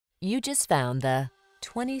You just found the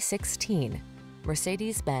 2016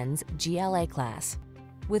 Mercedes-Benz GLA class.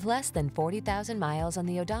 With less than 40,000 miles on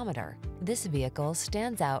the odometer, this vehicle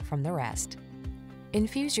stands out from the rest.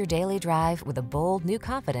 Infuse your daily drive with a bold new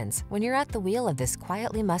confidence when you're at the wheel of this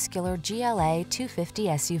quietly muscular GLA 250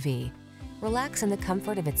 SUV. Relax in the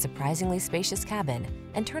comfort of its surprisingly spacious cabin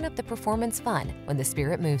and turn up the performance fun when the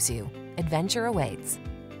spirit moves you. Adventure awaits.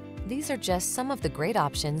 These are just some of the great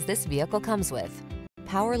options this vehicle comes with: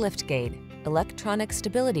 power liftgate, electronic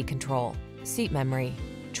stability control, seat memory,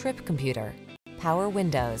 trip computer, power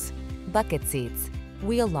windows, bucket seats,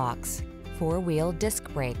 wheel locks, four-wheel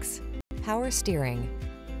disc brakes, power steering.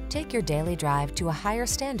 Take your daily drive to a higher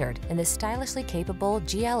standard in this stylishly capable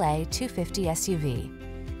GLA 250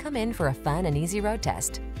 SUV. Come in for a fun and easy road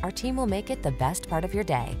test. Our team will make it the best part of your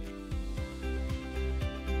day.